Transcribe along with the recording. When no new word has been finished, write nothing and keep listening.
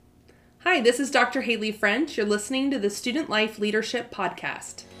Hi, this is Dr. Haley French. You're listening to the Student Life Leadership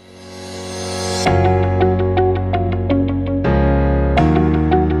Podcast.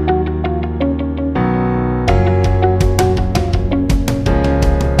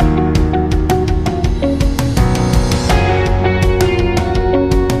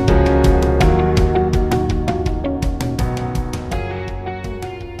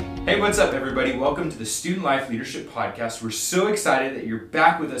 What's up, everybody? Welcome to the Student Life Leadership Podcast. We're so excited that you're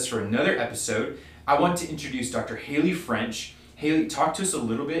back with us for another episode. I want to introduce Dr. Haley French. Haley, talk to us a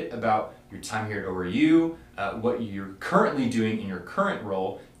little bit about your time here at ORU, what you're currently doing in your current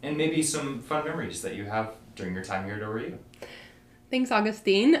role, and maybe some fun memories that you have during your time here at ORU. Thanks,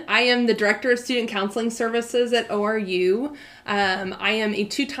 Augustine. I am the Director of Student Counseling Services at ORU. I am a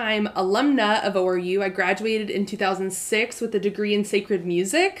two-time alumna of ORU. I graduated in 2006 with a degree in sacred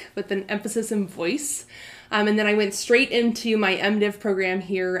music with an emphasis in voice. And then I went straight into my MDiv program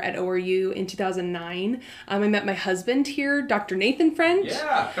here at ORU in 2009. I met my husband here, Dr. Nathan French.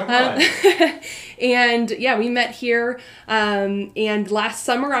 Yeah, come on. And yeah, we met here. And last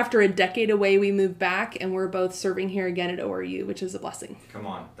summer, after a decade away, we moved back and we're both serving here again at ORU, which is a blessing. Come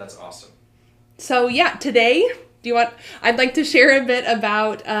on, that's awesome. So yeah, today, I'd like to share a bit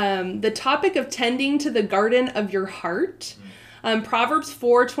about the topic of tending to the garden of your heart. Proverbs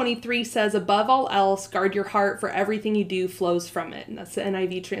 4:23 says, above all else, guard your heart, for everything you do flows from it. And that's the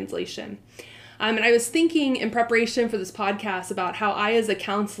NIV translation. And I was thinking in preparation for this podcast about how I, as a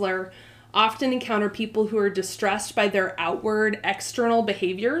counselor, often encounter people who are distressed by their outward, external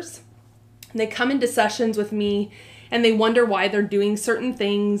behaviors. And they come into sessions with me and they wonder why they're doing certain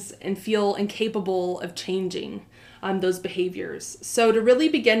things and feel incapable of changing those behaviors. So to really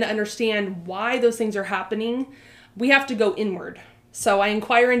begin to understand why those things are happening, we have to go inward. So I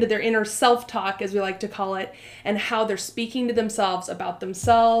inquire into their inner self-talk, as we like to call it, and how they're speaking to themselves, about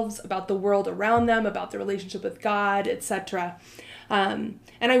the world around them, about their relationship with God, etc. And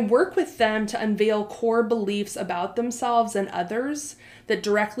I work with them to unveil core beliefs about themselves and others that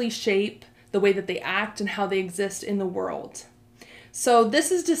directly shape the way that they act and how they exist in the world. So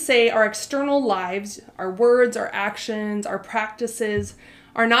this is to say our external lives, our words, our actions, our practices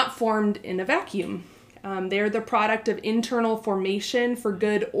are not formed in a vacuum. They are the product of internal formation for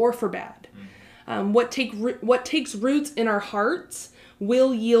good or for bad. What takes roots in our hearts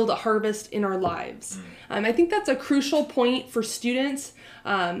will yield a harvest in our lives. I think that's a crucial point for students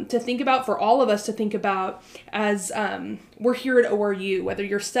to think about, for all of us to think about as we're here at ORU, whether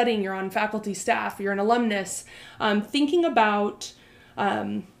you're studying, you're on faculty, staff, you're an alumnus, thinking about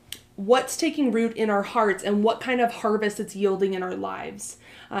what's taking root in our hearts and what kind of harvest it's yielding in our lives.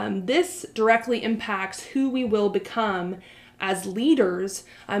 This directly impacts who we will become as leaders.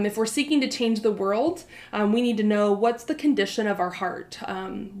 If we're seeking to change the world, we need to know what's the condition of our heart,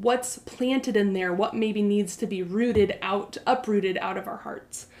 what's planted in there, what maybe needs to be uprooted out of our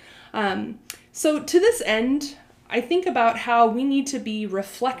hearts. So to this end, I think about how we need to be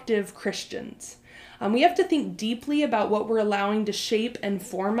reflective Christians. We have to think deeply about what we're allowing to shape and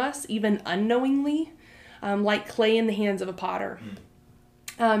form us, even unknowingly, like clay in the hands of a potter.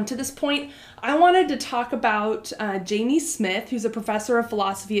 To this point, I wanted to talk about Jamie Smith, who's a professor of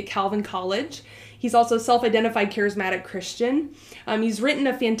philosophy at Calvin College. He's also a self-identified charismatic Christian. He's written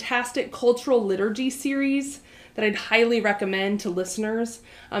a fantastic cultural liturgy series that I'd highly recommend to listeners.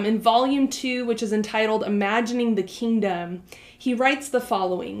 In Volume 2, which is entitled Imagining the Kingdom, he writes the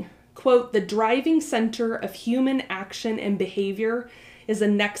following, quote, "The driving center of human action and behavior is a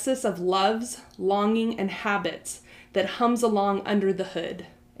nexus of loves, longing, and habits that hums along under the hood,"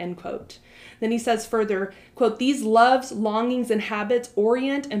 end quote. Then he says further, quote, "These loves, longings, and habits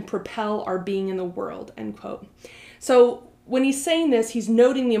orient and propel our being in the world," end quote. So when he's saying this, he's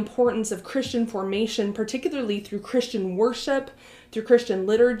noting the importance of Christian formation, particularly through Christian worship, through Christian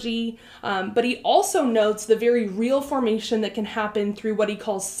liturgy, but he also notes the very real formation that can happen through what he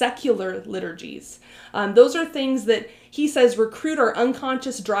calls secular liturgies. Those are things that he says recruit our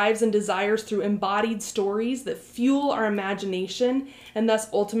unconscious drives and desires through embodied stories that fuel our imagination and thus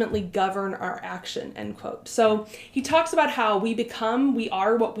ultimately govern our action, end quote. So he talks about how we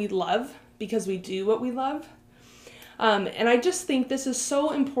are what we love because we do what we love. And I just think this is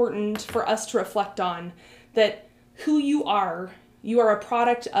so important for us to reflect on, that who you are a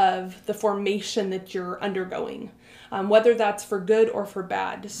product of the formation that you're undergoing, whether that's for good or for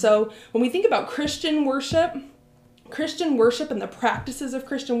bad. So when we think about Christian worship and the practices of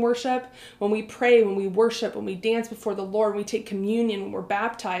Christian worship, when we pray, when we worship, when we dance before the Lord, when we take communion, when we're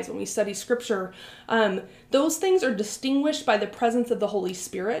baptized, when we study scripture, those things are distinguished by the presence of the Holy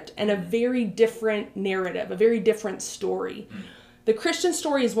Spirit and a very different narrative, a very different story. The Christian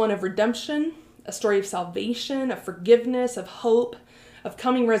story is one of redemption, a story of salvation, of forgiveness, of hope, of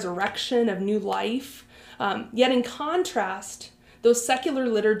coming resurrection, of new life. Yet in contrast, those secular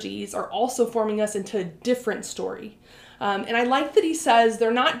liturgies are also forming us into a different story. And I like that he says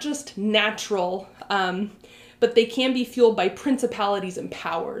they're not just natural, but they can be fueled by principalities and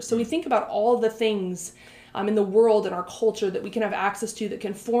powers. So we think about all the things in the world and our culture that we can have access to that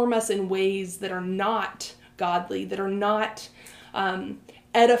can form us in ways that are not godly, that are not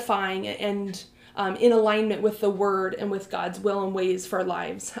edifying and in alignment with the word and with God's will and ways for our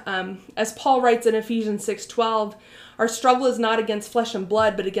lives. As Paul writes in Ephesians 6:12, our struggle is not against flesh and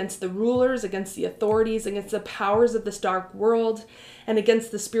blood, but against the rulers, against the authorities, against the powers of this dark world, and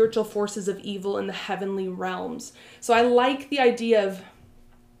against the spiritual forces of evil in the heavenly realms. So I like the idea of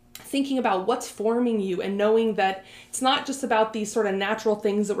thinking about what's forming you and knowing that it's not just about these sort of natural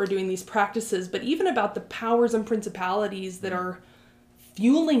things that we're doing, these practices, but even about the powers and principalities that are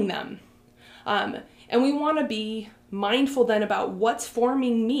fueling them. And we want to be mindful then about what's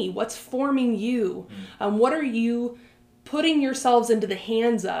forming me, what's forming you, what are you putting yourselves into the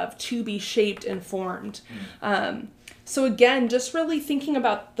hands of to be shaped and formed. So again, just really thinking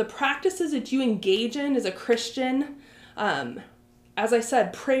about the practices that you engage in as a Christian, as I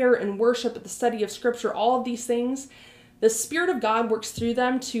said, prayer and worship, the study of scripture, all of these things, the Spirit of God works through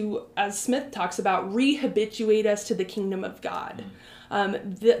them to, as Smith talks about, rehabituate us to the kingdom of God.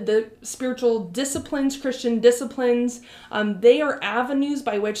 The spiritual disciplines, Christian disciplines, they are avenues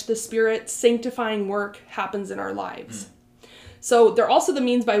by which the Spirit's sanctifying work happens in our lives. So they're also the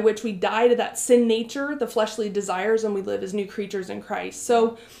means by which we die to that sin nature, the fleshly desires, and we live as new creatures in Christ.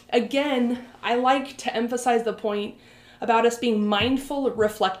 So again, I like to emphasize the point about us being mindful,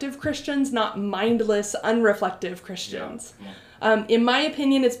 reflective Christians, not mindless, unreflective Christians. Yeah. In my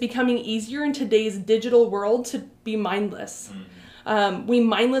opinion, it's becoming easier in today's digital world to be mindless. We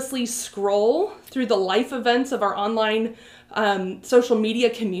mindlessly scroll through the life events of our online social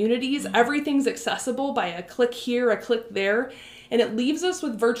media communities. Everything's accessible by a click here, a click there, and it leaves us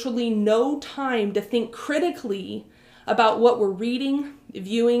with virtually no time to think critically about what we're reading,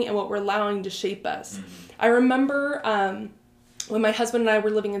 viewing, and what we're allowing to shape us. I remember when my husband and I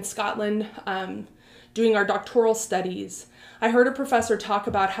were living in Scotland doing our doctoral studies, I heard a professor talk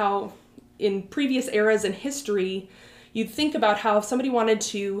about how in previous eras in history, you'd think about how if somebody wanted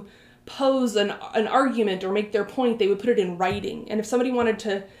to pose an argument or make their point, they would put it in writing. And if somebody wanted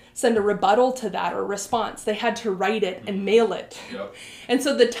to send a rebuttal to that or a response, they had to write it and mail it. Yep. And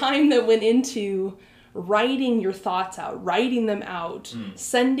so the time that went into writing your thoughts out, writing them out,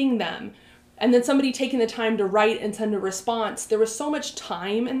 sending them, and then somebody taking the time to write and send a response, there was so much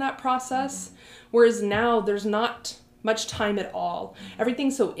time in that process, whereas now there's not much time at all.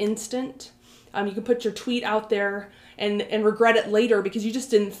 Everything's so instant. You can put your tweet out there and regret it later because you just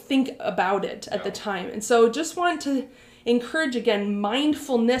didn't think about it at the time. And so just want to encourage, again,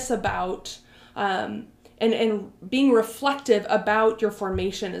 mindfulness about and being reflective about your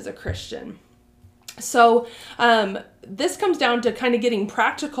formation as a Christian. So this comes down to kind of getting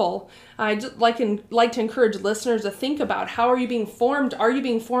practical. I just like to encourage listeners to think about how are you being formed? Are you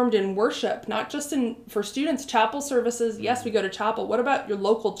being formed in worship? Not just for students, chapel services. Yes, we go to chapel. What about your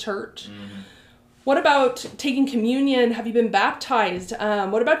local church? What about taking communion? Have you been baptized?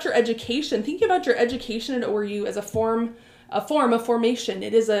 What about your education? Thinking about your education at ORU as a form of formation.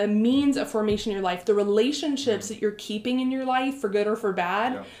 It is a means of formation in your life. The relationships that you're keeping in your life, for good or for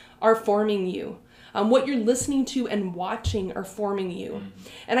bad, are forming you. What you're listening to and watching are forming you.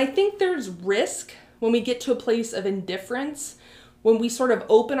 And I think there's risk when we get to a place of indifference, when we sort of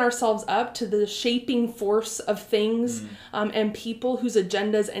open ourselves up to the shaping force of things and people whose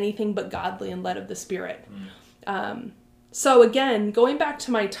agenda is anything but godly and led of the Spirit. So again, going back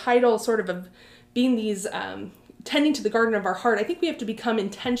to my title sort of being these tending to the garden of our heart, I think we have to become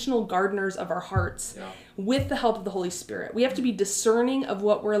intentional gardeners of our hearts with the help of the Holy Spirit. We have to be discerning of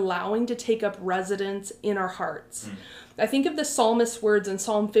what we're allowing to take up residence in our hearts. I think of the psalmist's words in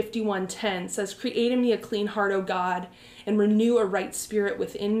Psalm 51:10 says, "Create in me a clean heart, O God, and renew a right spirit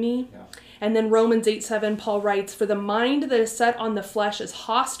within me." And then Romans 8:7, Paul writes, "For the mind that is set on the flesh is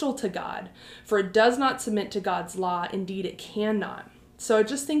hostile to God, for it does not submit to God's law. Indeed, it cannot." So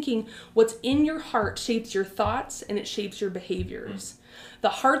just thinking what's in your heart shapes your thoughts and it shapes your behaviors. The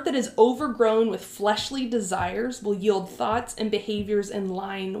heart that is overgrown with fleshly desires will yield thoughts and behaviors in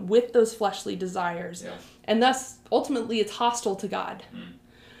line with those fleshly desires. And thus, ultimately, it's hostile to God.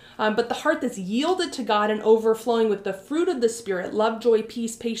 But the heart that's yielded to God and overflowing with the fruit of the Spirit, love, joy,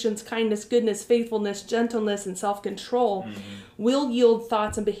 peace, patience, kindness, goodness, faithfulness, gentleness, and self-control, will yield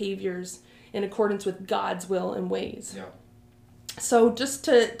thoughts and behaviors in accordance with God's will and ways. So just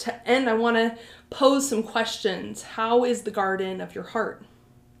to end, I want to pose some questions. How is the garden of your heart?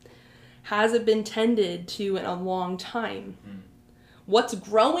 Has it been tended to in a long time? What's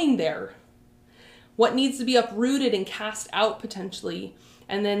growing there? What needs to be uprooted and cast out potentially?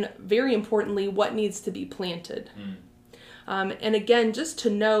 And then, very importantly, what needs to be planted? And again, just to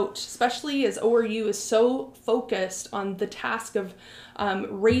note, especially as ORU is so focused on the task of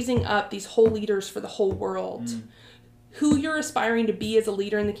raising up these whole leaders for the whole world, who you're aspiring to be as a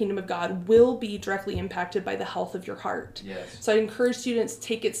leader in the kingdom of God will be directly impacted by the health of your heart. Yes. So I encourage students to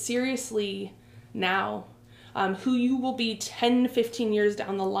take it seriously now. Who you will be 10, 15 years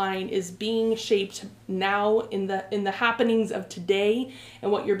down the line is being shaped now in the happenings of today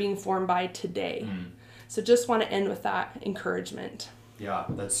and what you're being formed by today. So just want to end with that encouragement. Yeah,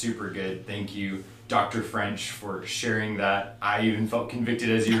 that's super good. Thank you, Dr. French, for sharing that. I even felt convicted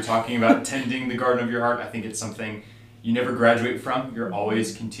as you were talking about tending the garden of your heart. I think it's something you never graduate from. You're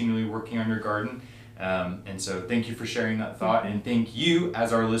always continually working on your garden. And so thank you for sharing that thought. And thank you,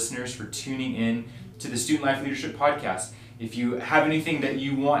 as our listeners, for tuning in to the Student Life Leadership Podcast. If you have anything that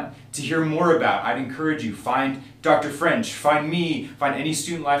you want to hear more about, I'd encourage you, find Dr. French, find me, find any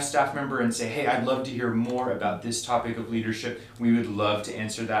Student Life staff member and say, hey, I'd love to hear more about this topic of leadership. We would love to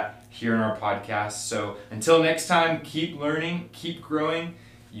answer that here in our podcast. So until next time, keep learning, keep growing.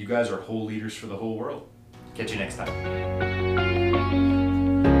 You guys are whole leaders for the whole world. Catch you next time.